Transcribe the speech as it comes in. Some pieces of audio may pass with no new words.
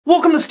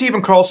Welcome to the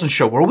Stephen Carlson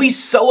Show, where we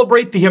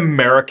celebrate the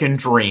American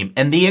dream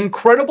and the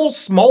incredible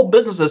small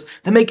businesses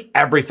that make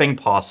everything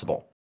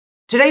possible.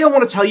 Today I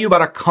want to tell you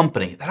about a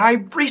company that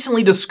I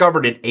recently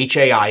discovered at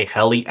HAI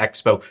Heli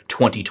Expo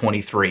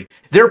 2023.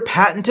 Their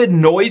patented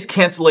noise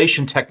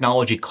cancellation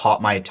technology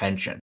caught my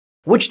attention,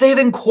 which they've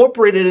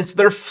incorporated into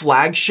their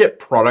flagship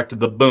product,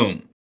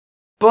 theBoom.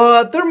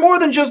 But they're more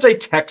than just a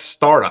tech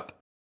startup.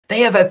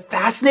 They have a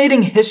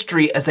fascinating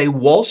history as a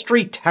Wall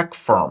Street tech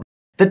firm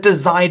that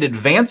designed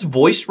advanced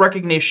voice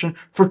recognition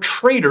for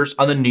traders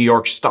on the New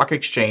York Stock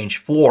Exchange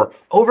floor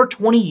over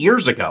 20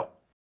 years ago.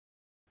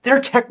 Their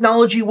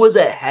technology was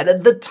ahead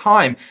of the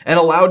time and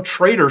allowed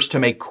traders to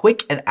make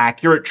quick and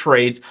accurate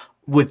trades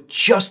with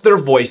just their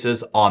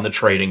voices on the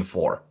trading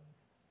floor.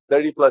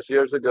 30 plus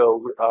years ago,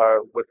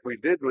 what we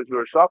did was we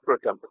were a software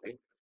company,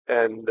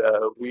 and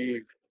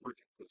we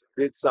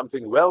did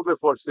something well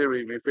before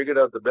Siri. We figured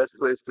out the best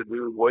place to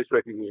do voice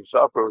recognition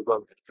software was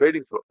on the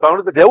trading floor.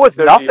 There was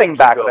nothing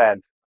back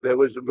then. There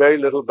was very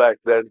little back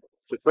then.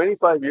 So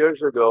 25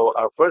 years ago,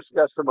 our first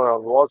customer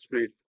on Wall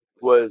Street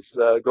was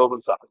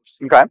Goldman Sachs.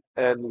 Okay.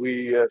 And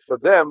we, for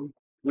them,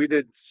 we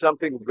did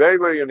something very,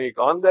 very unique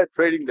on that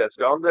trading desk,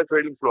 on that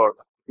trading floor.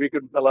 We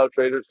could allow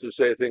traders to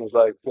say things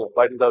like,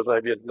 Biden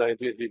 1000 at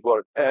 98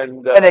 report.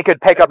 And they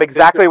could pick up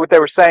exactly what they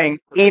were saying,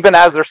 even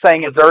as they're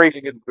saying it very,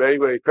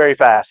 very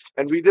fast.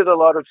 And we did a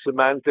lot of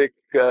semantic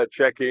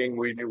checking.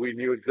 We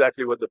knew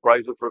exactly what the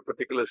price of a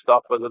particular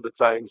stock was at the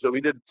time. So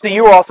we did. So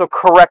you were also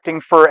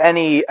correcting for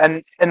any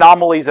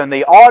anomalies in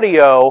the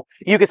audio.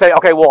 You could say,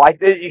 okay, well,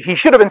 he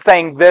should have been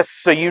saying this,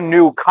 so you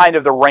knew kind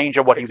of the range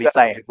of what he'd be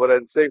saying. What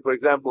I'm saying, for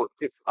example,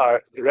 if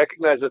our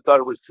recognizer thought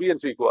it was 3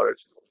 3/4,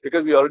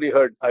 because we already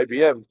heard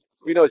IBM,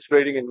 we know it's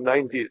trading in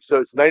 90, so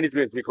it's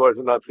 93 3/4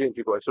 and not 3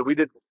 3/4. So we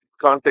did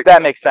context.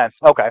 That makes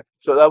sense. Okay.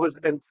 So that was,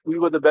 and we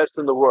were the best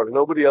in the world.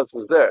 Nobody else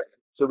was there.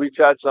 So we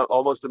charged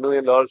almost $1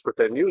 million for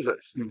 10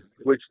 users,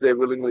 which they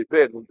willingly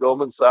paid. And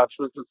Goldman Sachs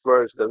was the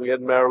first. Then we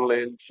had Merrill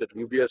Lynch, and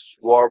UBS,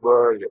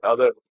 Warburg, and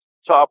other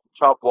top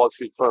Wall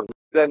Street firms.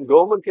 Then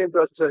Goldman came to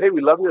us and said, "Hey,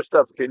 we love your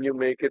stuff. Can you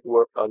make it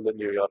work on the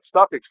New York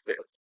Stock Exchange?"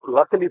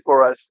 Luckily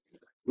for us,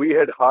 we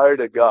had hired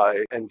a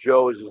guy, and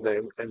Joe is his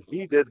name, and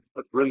he did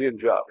a brilliant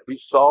job. He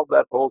solved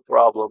that whole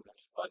problem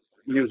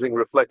using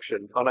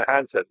reflection on a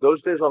handset.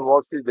 Those days on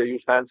Wall Street, they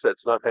used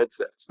handsets, not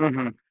headsets.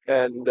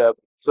 And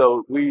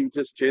so we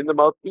just changed the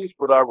mouthpiece,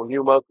 put our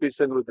new mouthpiece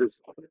in with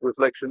this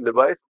reflection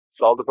device,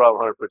 solved the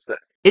problem 100%.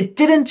 It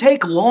didn't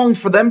take long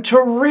for them to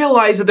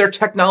realize that their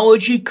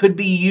technology could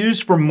be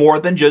used for more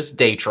than just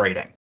day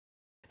trading.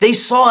 They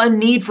saw a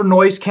need for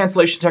noise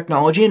cancellation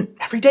technology in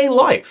everyday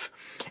life.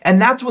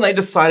 And that's when they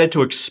decided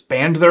to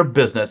expand their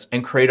business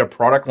and create a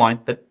product line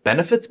that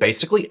benefits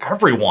basically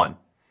everyone.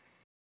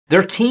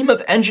 Their team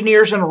of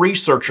engineers and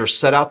researchers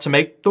set out to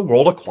make the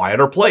world a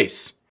quieter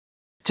place.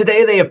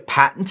 Today, they have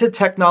patented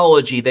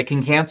technology that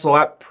can cancel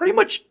out pretty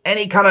much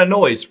any kind of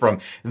noise, from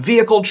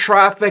vehicle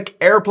traffic,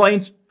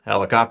 airplanes,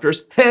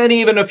 helicopters, and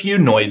even a few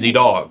noisy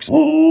dogs.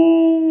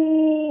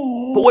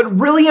 But what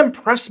really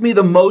impressed me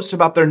the most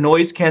about their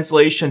noise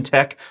cancellation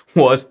tech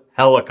was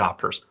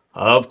helicopters,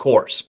 of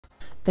course.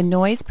 The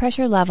noise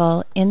pressure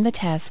level in the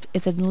test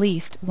is at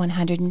least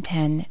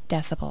 110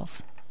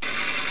 decibels.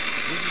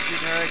 This is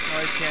generic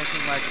noise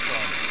canceling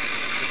microphone.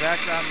 The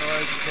background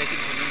noise is taken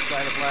from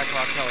inside a Black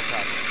Hawk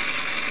helicopter.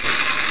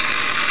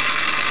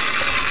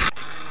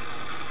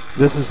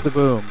 This is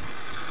theBoom.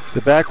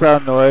 The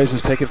background noise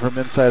is taken from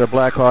inside a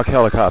Black Hawk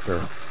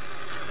helicopter.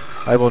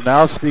 I will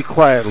now speak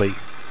quietly.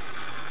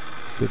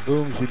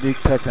 theBoom's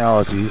unique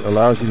technology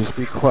allows you to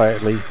speak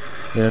quietly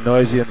in a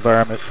noisy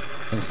environment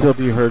and still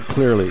be heard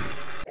clearly.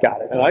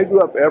 Got it. And I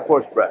grew up Air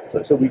Force brat,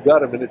 so we got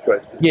to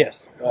miniaturize it.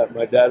 Yes.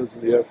 My dad was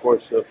in the Air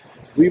Force, so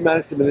we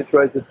managed to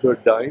miniaturize it to a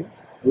dime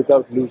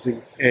without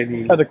losing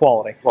any The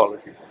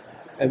quality.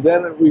 And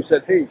then we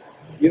said, hey,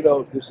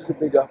 this is a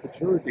big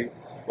opportunity.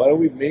 Why don't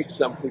we make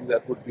something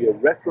that would be a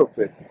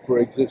retrofit for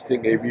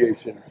existing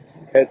aviation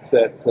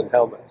headsets and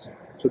helmets?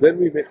 So then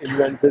we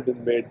invented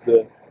and made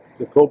the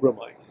Cobra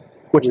mic.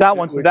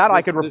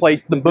 I could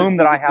replace the boom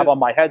that I have on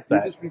my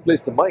headset. You just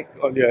replace the mic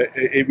on your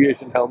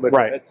aviation helmet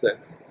or headset.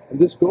 And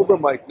this Cobra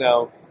mic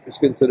now is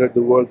considered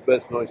the world's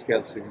best noise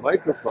cancelling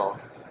microphone.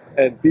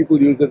 And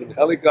people use it in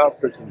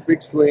helicopters and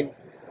fixed wing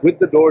with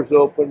the doors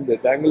open. They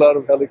dangle out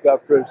of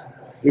helicopters.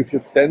 We've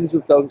shipped tens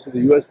of thousands to the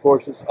U.S.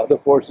 forces, other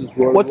forces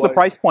worldwide. What's the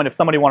price point if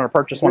somebody wanted to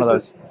purchase one of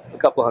those? A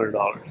couple $100.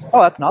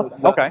 Oh, that's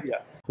nothing. Okay. Yeah.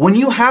 When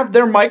you have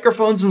their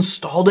microphones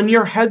installed in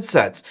your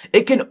headsets,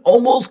 it can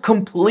almost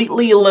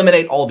completely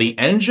eliminate all the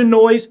engine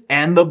noise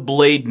and the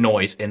blade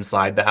noise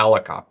inside the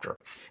helicopter.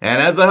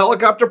 And as a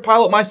helicopter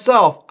pilot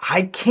myself,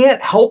 I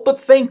can't help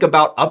but think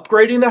about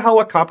upgrading the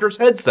helicopter's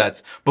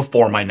headsets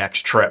before my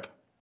next trip.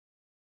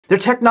 Their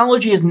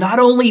technology is not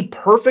only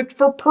perfect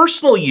for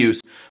personal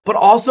use, but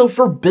also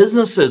for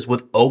businesses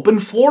with open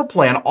floor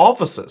plan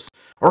offices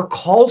or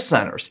call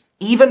centers,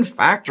 even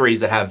factories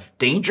that have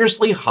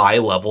dangerously high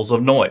levels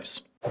of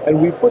noise.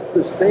 And we put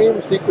the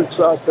same secret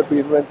sauce that we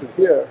invented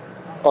here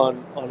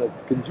on a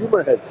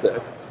consumer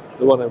headset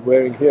the one I'm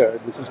wearing here.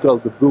 This is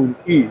called the Boom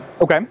E.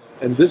 Okay.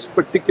 And this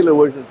particular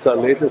version, it's our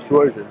latest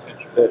version.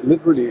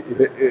 Literally,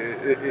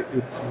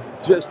 it's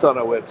just on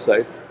our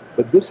website.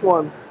 But this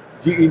one,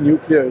 GE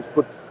Nuclear has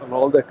put on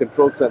all their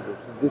control centers.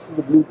 And this is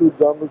a Bluetooth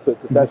dongle, so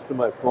it's attached to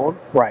my phone.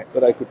 Right.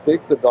 But I could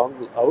take the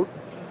dongle out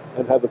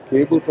and have a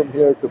cable from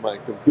here to my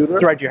computer.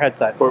 It's right to your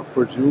headset.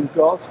 For Zoom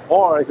calls.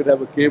 Or I could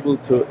have a cable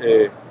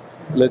to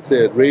let's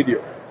say, a radio.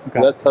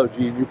 Okay. That's how GE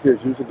Nuclear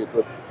is using it,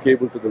 put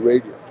cable to the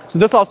radio. So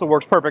this also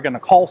works perfect in a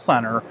call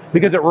center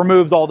because it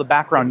removes all the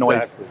background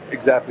noise.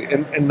 Exactly.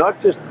 And not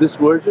just this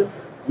version.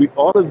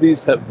 All of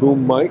these have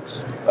boom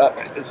mics,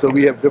 so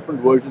we have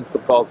different versions for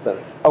call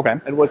centers. Okay.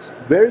 And what's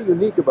very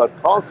unique about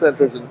call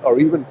centers or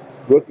even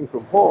working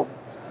from home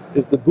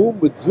is the boom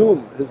with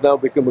Zoom has now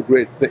become a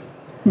great thing.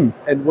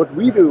 And what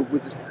we do,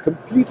 which is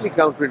completely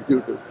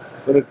counterintuitive,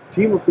 when a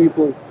team of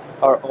people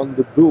are on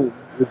the boom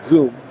with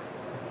Zoom,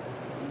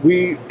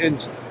 we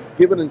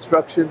give an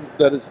instruction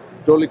that is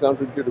totally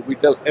counterintuitive. We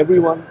tell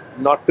everyone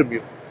not to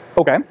mute.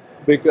 Okay.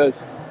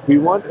 Because we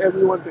want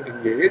everyone to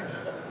engage.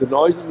 The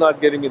noise is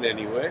not getting in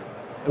anyway.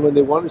 And when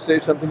they want to say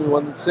something, we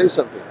want them to say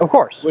something. Of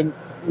course. When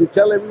you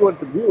tell everyone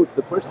to mute,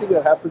 the first thing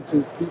that happens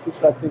is people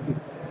start thinking,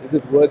 is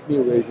it worth me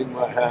raising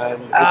my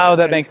hand? Oh,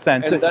 that makes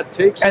sense. And that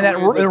takes and that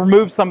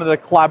removes some of the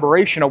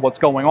collaboration of what's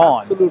going on.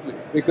 Absolutely.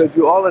 Because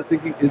you all are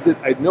thinking,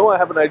 I know I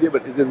have an idea,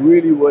 but is it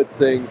really worth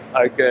saying,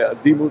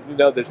 demute me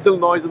now? There's still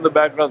noise in the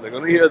background. They're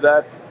going to hear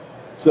that.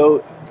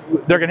 So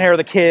they're going to hear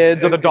the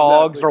kids or the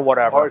dogs or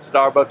whatever. Or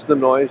Starbucks, the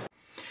noise.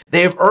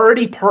 They have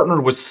already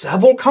partnered with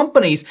several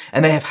companies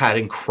and they have had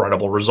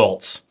incredible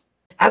results.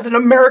 As an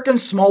American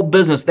small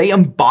business, they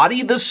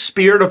embody the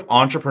spirit of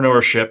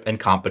entrepreneurship and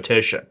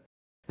competition.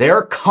 They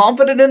are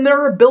confident in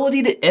their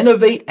ability to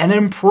innovate and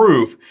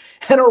improve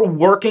and are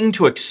working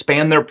to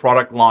expand their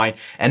product line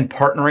and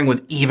partnering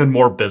with even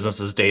more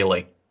businesses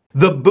daily.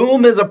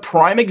 theBoom is a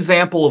prime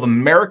example of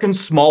American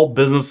small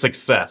business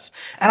success,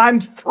 and I'm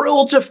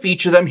thrilled to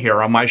feature them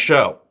here on my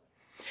show.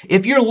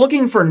 If you're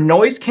looking for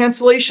noise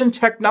cancellation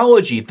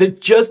technology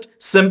that just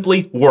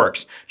simply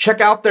works,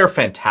 check out their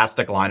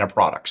fantastic line of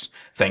products.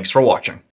 Thanks for watching.